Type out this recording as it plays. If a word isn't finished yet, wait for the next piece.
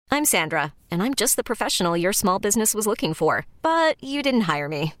I'm Sandra, and I'm just the professional your small business was looking for. But you didn't hire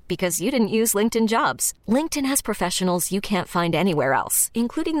me because you didn't use LinkedIn Jobs. LinkedIn has professionals you can't find anywhere else,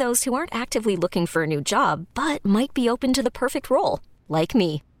 including those who aren't actively looking for a new job, but might be open to the perfect role, like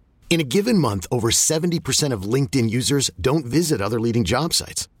me. In a given month, over 70% of LinkedIn users don't visit other leading job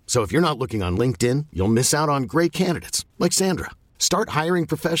sites. So if you're not looking on LinkedIn, you'll miss out on great candidates like Sandra. Start hiring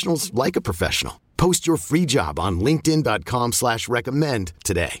professionals like a professional. Post your free job on linkedin.com/recommend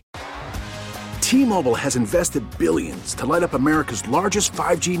today. T-Mobile has invested billions to light up America's largest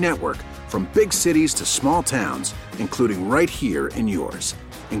 5G network, from big cities to small towns, including right here in yours.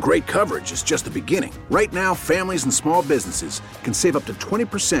 And great coverage is just the beginning. Right now, families and small businesses can save up to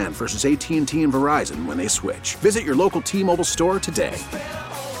 20% versus AT&T and Verizon when they switch. Visit your local T-Mobile store today.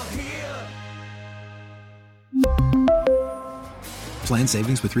 Plan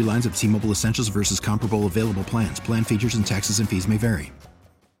savings with 3 lines of T-Mobile Essentials versus comparable available plans. Plan features and taxes and fees may vary.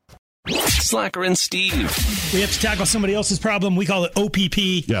 Slacker and Steve. We have to tackle somebody else's problem. We call it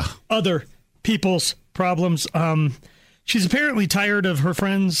OPP. Yeah. Other people's problems. She's apparently tired of her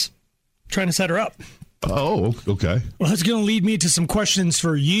friends trying to set her up. Oh, okay. Well, that's going to lead me to some questions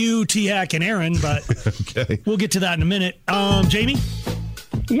for you, T-Hack, and Aaron, but okay. We'll get to that in a minute. Jamie?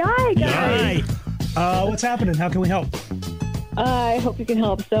 Yay, guys. Yay. What's happening? How can we help? I hope you can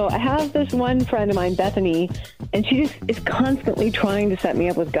help. So I have this one friend of mine, Bethany, and she just is constantly trying to set me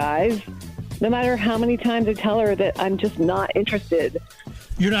up with guys, no matter how many times I tell her that I'm just not interested.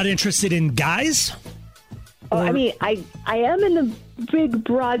 You're not interested in guys? Oh, I mean, I am in the big,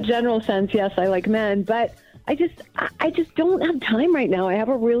 broad, general sense. Yes, I like men, but I just don't have time right now. I have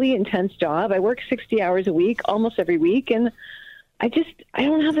a really intense job. I work 60 hours a week, almost every week, and I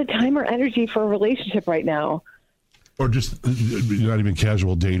don't have the time or energy for a relationship right now. Or just not even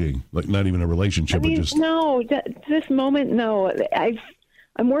casual dating, like not even a relationship. But just no, this moment, no.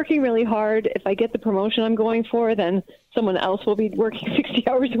 I'm working really hard. If I get the promotion I'm going for, then someone else will be working 60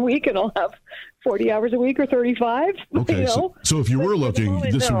 hours a week, and I'll have 40 hours a week or 35. Okay, you know? so if you were looking,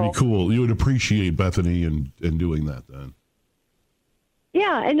 moment, this no. would be cool. You would appreciate Bethany and doing that then.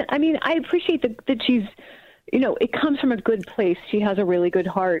 Yeah, and I mean, I appreciate that she's, it comes from a good place. She has a really good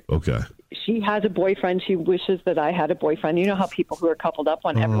heart. Okay. She has a boyfriend. She wishes that I had a boyfriend. You know how people who are coupled up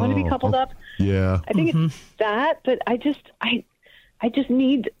want everyone to be coupled up? Yeah. I think it's that, but I just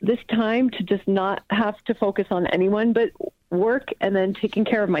need this time to just not have to focus on anyone but work and then taking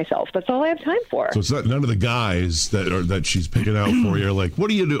care of myself. That's all I have time for. So it's not none of the guys that she's picking out for you are like, what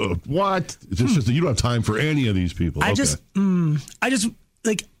do you do? What? It's just that you don't have time for any of these people. I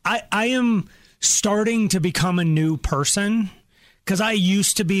am starting to become a new person, because I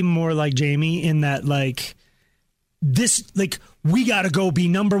used to be more like Jamie in that, we got to go be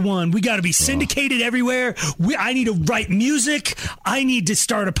number one. We got to be syndicated everywhere. I need to write music. I need to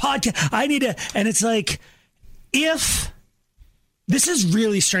start a podcast. And it's like, if this is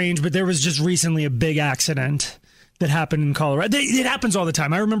really strange, but there was just recently a big accident that happened in Colorado. It happens all the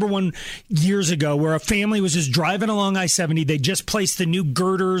time. I remember one years ago where a family was just driving along I-70. They just placed the new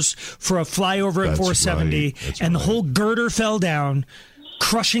girders for a flyover at 470, and the whole girder fell down,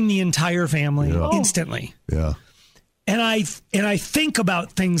 crushing the entire family instantly. Yeah. And I think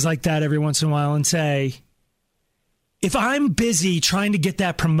about things like that every once in a while and say, if I'm busy trying to get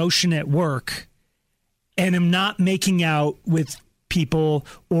that promotion at work and am not making out with people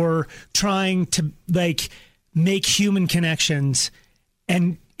or trying to make human connections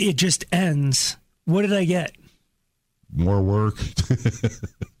and it just ends, what did I get? More work.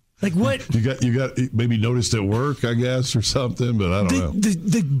 Like what? You got maybe noticed at work, I guess, or something, but I don't know.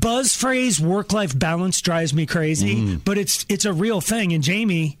 The buzz phrase work-life balance drives me crazy, but it's a real thing. And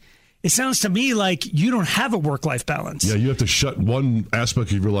Jamie, it sounds to me like you don't have a work-life balance. Yeah, you have to shut one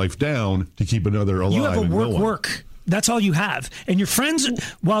aspect of your life down to keep another alive. You have a work. That's all you have. And your friends,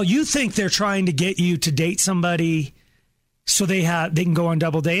 while you think they're trying to get you to date somebody so they can go on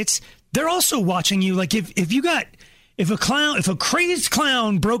double dates, they're also watching you. Like if a crazed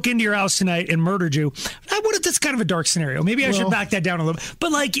clown broke into your house tonight and murdered you, that's kind of a dark scenario. Maybe I should back that down a little bit.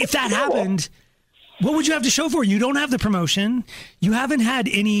 But if that happened, what would you have to show for it? You don't have the promotion. You haven't had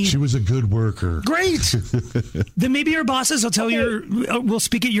any. She was a good worker. Great. Then maybe your bosses will tell you, we'll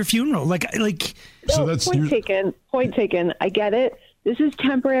speak at your funeral. So that's point taken. I get it. This is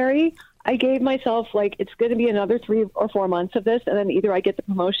temporary. I gave myself it's going to be another 3 or 4 months of this, and then either I get the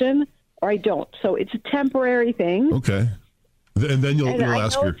promotion or I don't. So it's a temporary thing. Okay. And then you'll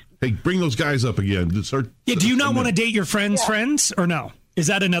ask her, hey, bring those guys up again. Do you not want to date your friends' friends or no? Is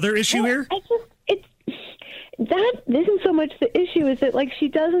that another issue here? That isn't so much the issue. Is that she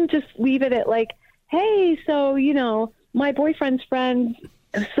doesn't just leave it at hey, so my boyfriend's friend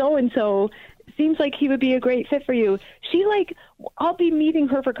so-and-so seems like he would be a great fit for you. I'll be meeting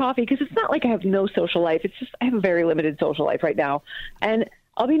her for coffee because it's not like I have no social life. It's just I have a very limited social life right now. And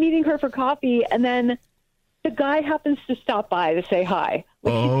I'll be meeting her for coffee, and then the guy happens to stop by to say hi.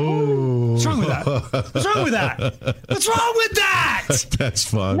 What's wrong with that? What's wrong with that? What's wrong with that? That's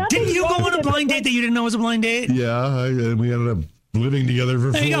fun. Didn't you go on a blind date that you didn't know was a blind date? Yeah, and we ended up living together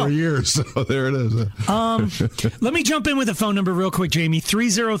for 4 years. So there it is. Let me jump in with a phone number real quick, Jamie.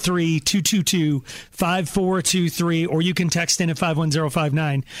 303-222-5423, or you can text in at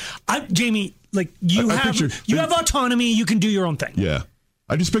 51059. Jamie, you have autonomy. You can do your own thing. Yeah.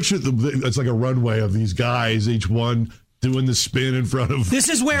 I just picture it's like a runway of these guys, each one doing the spin in front of This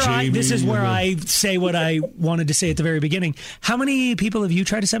is where I say what I wanted to say at the very beginning. How many people have you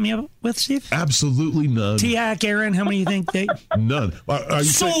tried to set me up with, Steve? Absolutely none. Tiak, Aaron, how many do you think they? None.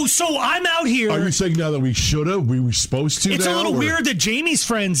 So I'm out here. Are you saying now that we should have? We were supposed to? It's a little weird that Jamie's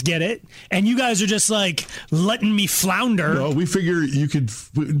friends get it, and you guys are just letting me flounder. No, we figure you could.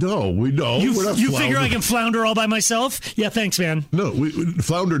 No, we know. You figure I can flounder all by myself? Yeah, thanks, man. No,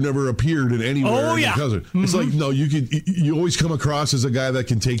 flounder never appeared in anywhere. Oh, yeah. Mm-hmm. It's like, no, you could. You always come across as a guy that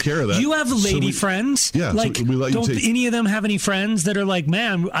can take care of that. You have lady friends? Yeah. So we let don't any of them have any friends that are like,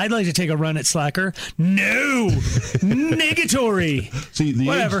 man, I'd like to take a run at Slacker? No. Negatory. See,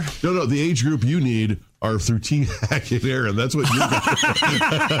 whatever. The age group you need are through T-Hack and Aaron. That's what you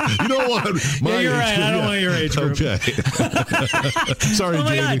got. You don't want my age you're right. group. I don't want your age group. Okay. Sorry,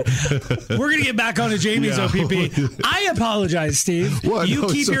 Jamie. God. We're going to get back onto Jamie's OPP. I apologize, Steve. What? You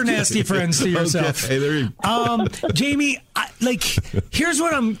keep your nasty friends to yourself. Okay, there you go. Jamie, here's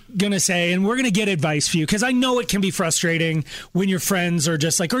what I'm going to say, and we're going to get advice for you, because I know it can be frustrating when your friends are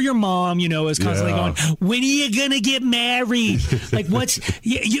just or your mom, is constantly going, when are you going to get married?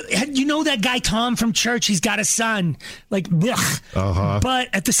 You know that guy Tom from church? He's got a son. But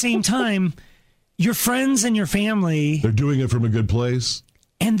at the same time, your friends and your family, they're doing it from a good place,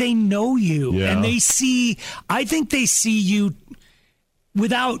 and they know you, and I think they see you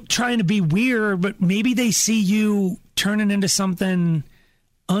without trying to be weird, but maybe they see you turning into something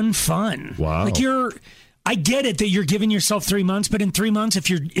unfun. Wow. I get it that you're giving yourself 3 months, but in 3 months,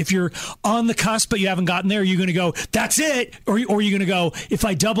 if you're on the cusp but you haven't gotten there, you're going to go, that's it, or you're going to go, if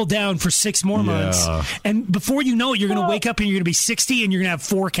I double down for 6 more months, and before you know it, you're going to wake up and you're going to be 60 and you're going to have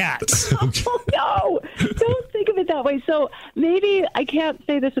 4 cats. Oh, no, don't think of it that way. So maybe I can't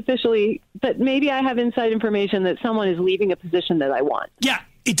say this officially, but maybe I have inside information that someone is leaving a position that I want. Yeah.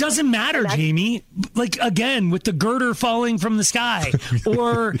 It doesn't matter, Jamie. Again, with the girder falling from the sky,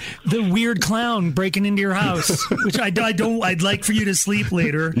 or the weird clown breaking into your house, which I'd like for you to sleep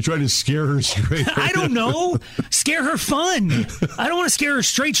later. You trying to scare her straight? I don't know. Scare her fun. I don't want to scare her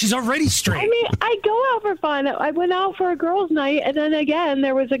straight. She's already straight. I mean, I go out for fun. I went out for a girls' night, and then again,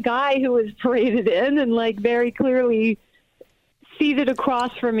 there was a guy who was paraded in and very clearly seated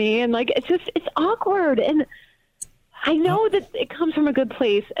across from me, and it's awkward. And I know that it comes from a good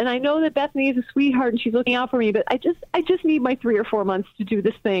place, and I know that Bethany is a sweetheart and she's looking out for me, but I just need my 3 or 4 months to do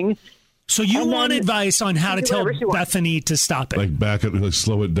this thing. So you want advice on how to tell Bethany to stop it? Back it,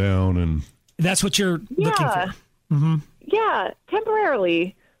 slow it down, and that's what you're looking for. Mm-hmm. Yeah,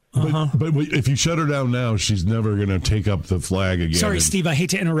 temporarily. But if you shut her down now, she's never going to take up the flag again. Sorry, Steve, I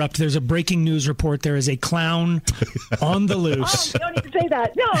hate to interrupt. There's a breaking news report. There is a clown on the loose. Oh, you don't need to say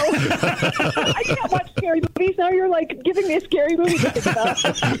that. No. I can't watch scary movies. Now you're giving me a scary movie to think about.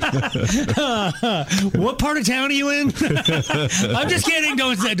 What part of town are you in? I'm just kidding.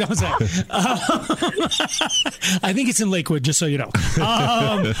 Don't say. I think it's in Lakewood, just so you know.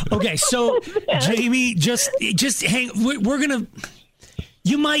 Okay, so Jamie, just hang. We're going to...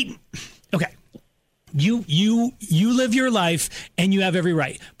 You might, okay. You live your life and you have every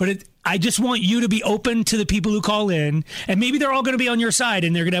right, but I just want you to be open to the people who call in, and maybe they're all going to be on your side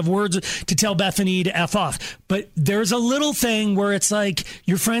and they're going to have words to tell Bethany to F off. But there's a little thing where it's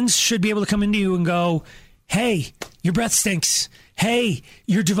your friends should be able to come into you and go, hey, your breath stinks. Hey,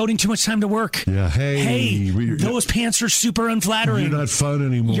 you're devoting too much time to work. Yeah, hey, those pants are super unflattering. You're not fun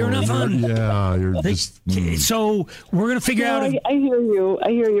anymore. You're not fun. You're just... So we're going to figure out... I hear you.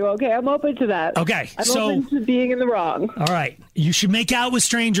 Okay, I'm open to that. Okay, I'm open to being in the wrong. All right. You should make out with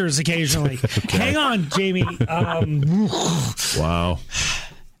strangers occasionally. Okay. Hang on, Jamie. Wow.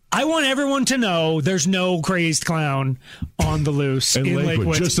 I want everyone to know there's no crazed clown on the loose in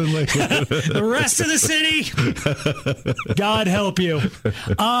Lakewood. Just in Lakewood. The rest of the city, God help you.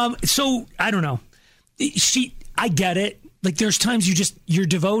 So I don't know. I get it. like there's times you're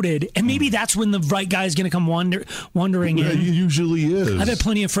devoted, and maybe that's when the right guy is going to come wandering in. It usually is. I've had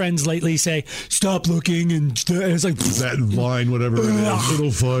plenty of friends lately say, "Stop looking," and it's like that line, whatever it is,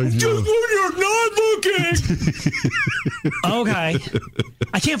 it'll find you. Just when you're not looking. Okay,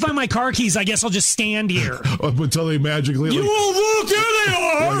 I can't find my car keys. I guess I'll just stand here Until they magically. You won't look. There they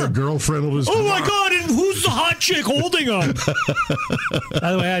are. Like a girlfriend will just. Oh my God! And who's the hot chick holding them?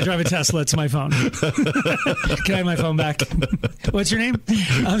 By the way, I drive a Tesla. It's my phone. Can I have my phone back? What's your name?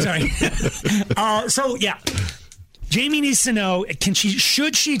 I'm sorry. So yeah, Jamie needs to know: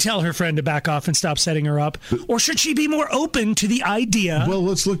 should she tell her friend to back off and stop setting her up, or should she be more open to the idea? Well,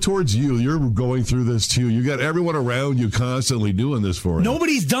 let's look towards you. You're going through this too. You got everyone around you constantly doing this for you.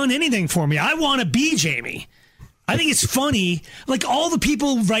 Nobody's done anything for me. I want to be Jamie. I think it's funny. Like all the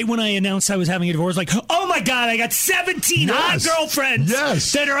people, right when I announced I was having a divorce, like, oh my God, I got 17 hot girlfriends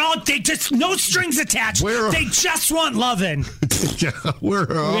that are all, they just, no strings attached. They just want loving. Yeah,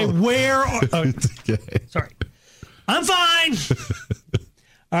 sorry. I'm fine.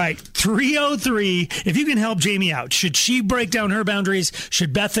 All right, 303. If you can help Jamie out, should she break down her boundaries?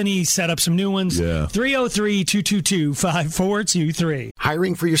 Should Bethany set up some new ones? Yeah. 303-222-5423.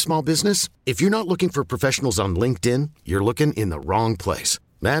 Hiring for your small business? If you're not looking for professionals on LinkedIn, you're looking in the wrong place.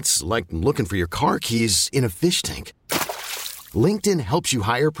 That's like looking for your car keys in a fish tank. LinkedIn helps you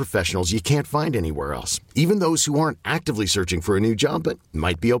hire professionals you can't find anywhere else, even those who aren't actively searching for a new job but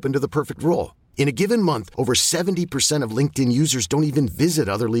might be open to the perfect role. In a given month, over 70% of LinkedIn users don't even visit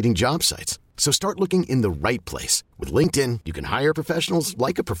other leading job sites. So start looking in the right place. With LinkedIn, you can hire professionals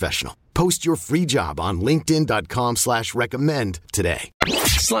like a professional. Post your free job on linkedin.com/recommend today.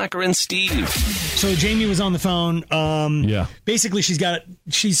 Slacker and Steve. So Jamie was on the phone. Basically,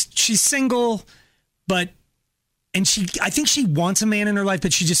 she's single, but... And I think she wants a man in her life,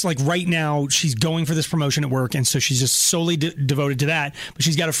 but she just like right now she's going for this promotion at work. And so she's just solely devoted to that. But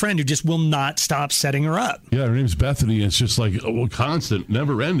she's got a friend who just will not stop setting her up. Yeah, her name's Bethany. It's just like constant,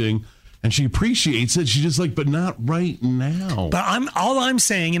 never ending. And she appreciates it. She's just like, but not right now. But all I'm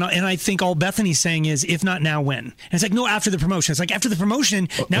saying, and I think all Bethany's saying is, if not now, when? And it's like, no, after the promotion. It's like, after the promotion,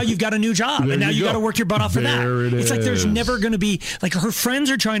 now you've got a new job. And now you got to work your butt off for that. It's like there's never going to be, like her friends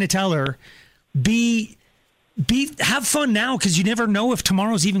are trying to tell her, have fun now because you never know if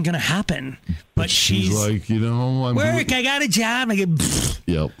tomorrow's even going to happen. But she's like, I'm work. I got a job. I get.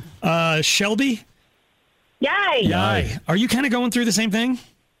 Yep. Shelby. Yay. Are you kind of going through the same thing?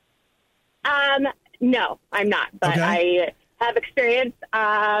 No, I'm not. But I have experience.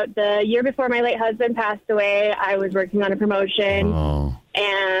 The year before my late husband passed away, I was working on a promotion,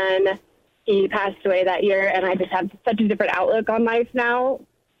 and he passed away that year. And I just have such a different outlook on life now.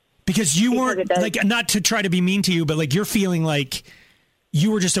 Because you weren't, like, not to try to be mean to you, but, like, you're feeling like you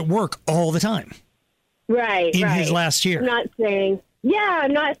were just at work all the time. Right. In his last year. I'm not saying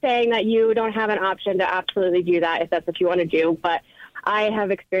that you don't have an option to absolutely do that if that's what you want to do. But I have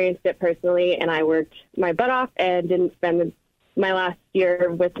experienced it personally, and I worked my butt off and didn't spend my last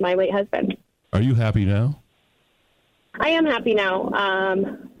year with my late husband. Are you happy now? I am happy now.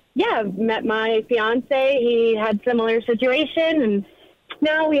 I've met my fiance. He had similar situation, and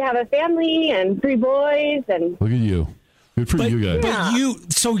now we have a family and 3 boys. And look at you. Good for you guys. But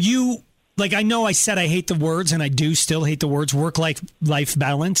you, like, I know I said I hate the words, and I do still hate the words work-life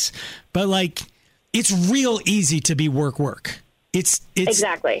balance. But, like, it's real easy to be work. It's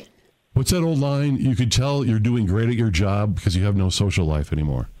exactly. What's that old line? You could tell you're doing great at your job because you have no social life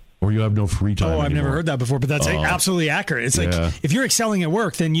anymore. Or you have no free time anymore. I've never heard that before, but that's absolutely accurate. It's like, if you're excelling at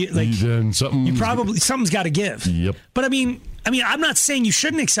work, then something's got to give. Yep. But I mean, I'm not saying you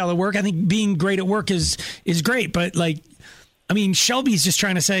shouldn't excel at work. I think being great at work is great. But like, I mean, Shelby's just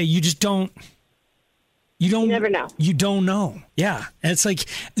trying to say you never know. You don't know. Yeah. And it's like,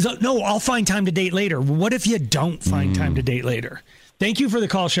 no, I'll find time to date later. What if you don't find time to date later? Thank you for the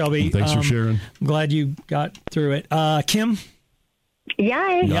call, Shelby. Thanks for sharing. I'm glad you got through it. Kim?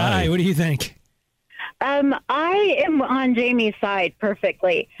 Yay. What do you think? I am on Jamie's side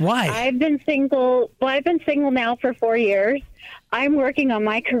perfectly. Why? I've been single now for 4 years. I'm working on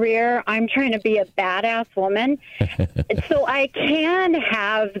my career. I'm trying to be a badass woman so I can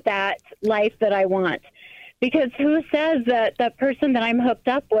have that life that I want. Because who says that the person that I'm hooked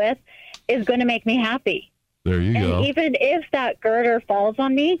up with is going to make me happy? There you go. And even if that girder falls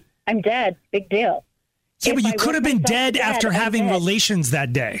on me, I'm dead. Big deal. Yeah, but you could have been dead after having relations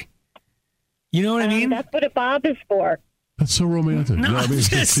that day. You know what I mean? That's what a bob is for. That's so romantic. No,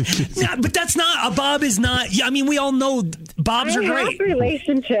 but that's not, a bob is not, I mean, we all know bobs are great. I have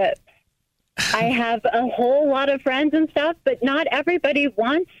relationships. I have a whole lot of friends and stuff, but not everybody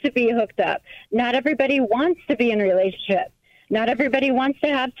wants to be hooked up. Not everybody wants to be in a relationship. Not everybody wants to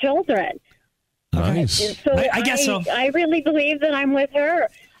have children. Nice. So I guess so. I really believe that I'm with her.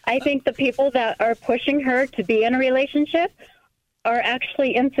 I think the people that are pushing her to be in a relationship are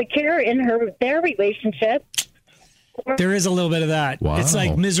actually insecure in their relationship. There is a little bit of that. Wow. It's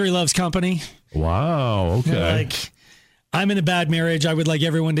like misery loves company. Wow. Okay. Like, I'm in a bad marriage. I would like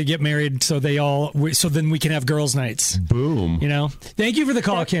everyone to get married so then we can have girls' nights. Boom. You know? Thank you for the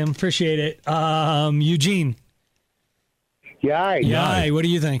call, Kim. Appreciate it. Eugene. Yeah. What do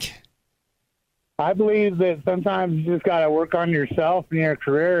you think? I believe that sometimes you just got to work on yourself and your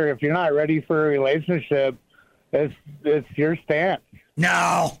career. If you're not ready for a relationship, it's your stance.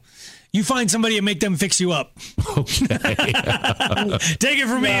 No. You find somebody and make them fix you up. Okay. Take it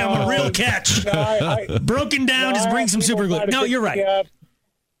from me. I'm a real catch. Broken down, just bring some super glue. No, you're right.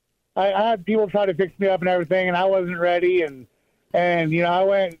 I had people try to fix me up and everything, and I wasn't ready. And I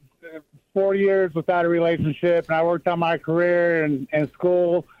went 4 years without a relationship, and I worked on my career and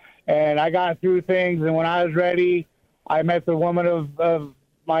school, and I got through things. And when I was ready, I met the woman of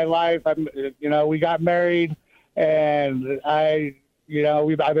my life. We got married, and I've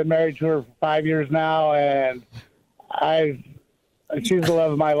been married to her for 5 years now, and she's the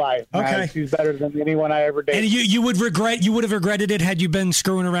love of my life. Okay. Man. She's better than anyone I ever dated. And you would have regretted it had you been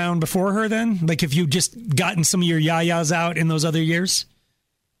screwing around before her then? Like if you just gotten some of your yayas out in those other years?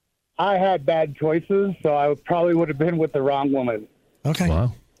 I had bad choices, so I probably would have been with the wrong woman. Okay.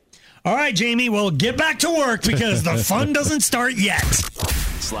 Wow. All right, Jamie, well, get back to work because the fun doesn't start yet.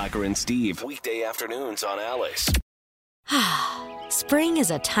 Slacker and Steve, weekday afternoons on Alice. Spring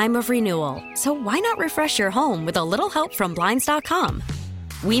is a time of renewal, so why not refresh your home with a little help from Blinds.com?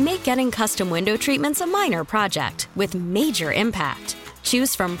 We make getting custom window treatments a minor project with major impact.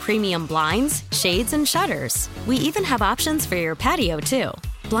 Choose from premium blinds, shades, and shutters. We even have options for your patio, too.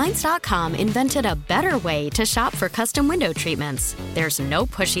 Blinds.com invented a better way to shop for custom window treatments. There's no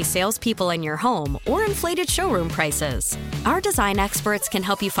pushy salespeople in your home or inflated showroom prices. Our design experts can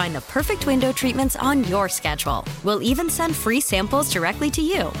help you find the perfect window treatments on your schedule. We'll even send free samples directly to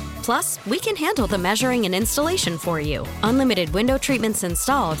you. Plus, we can handle the measuring and installation for you. Unlimited window treatments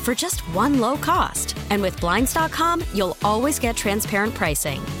installed for just one low cost. And with Blinds.com, you'll always get transparent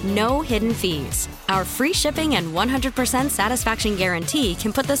pricing. No hidden fees. Our free shipping and 100% satisfaction guarantee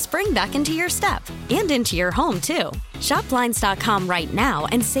can put the spring back into your step and into your home, too. Shop Blinds.com right now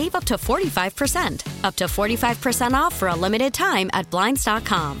and save up to 45%. Up to 45% off for a limited time at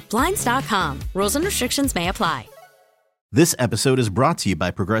Blinds.com. Blinds.com. Rules and restrictions may apply. This episode is brought to you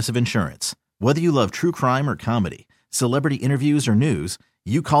by Progressive Insurance. Whether you love true crime or comedy, celebrity interviews or news,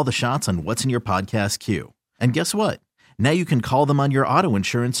 you call the shots on what's in your podcast queue. And guess what? Now you can call them on your auto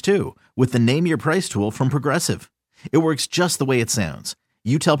insurance, too, with the Name Your Price tool from Progressive. It works just the way it sounds.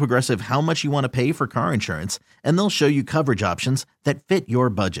 You tell Progressive how much you want to pay for car insurance, and they'll show you coverage options that fit your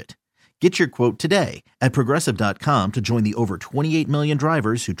budget. Get your quote today at Progressive.com to join the over 28 million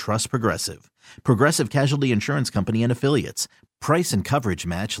drivers who trust Progressive. Progressive Casualty Insurance Company and Affiliates. Price and coverage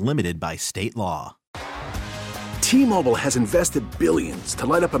match limited by state law. T-Mobile has invested billions to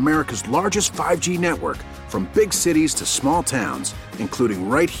light up America's largest 5G network, from big cities to small towns, including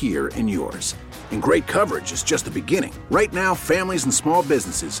right here in yours. And great coverage is just the beginning. Right now, families and small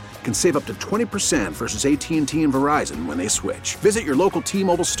businesses can save up to 20% versus AT&T and Verizon when they switch. Visit your local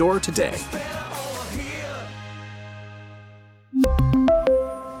T-Mobile store today.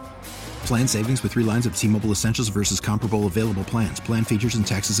 Plan savings with 3 lines of T-Mobile Essentials versus comparable available plans. Plan features and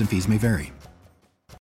taxes and fees may vary.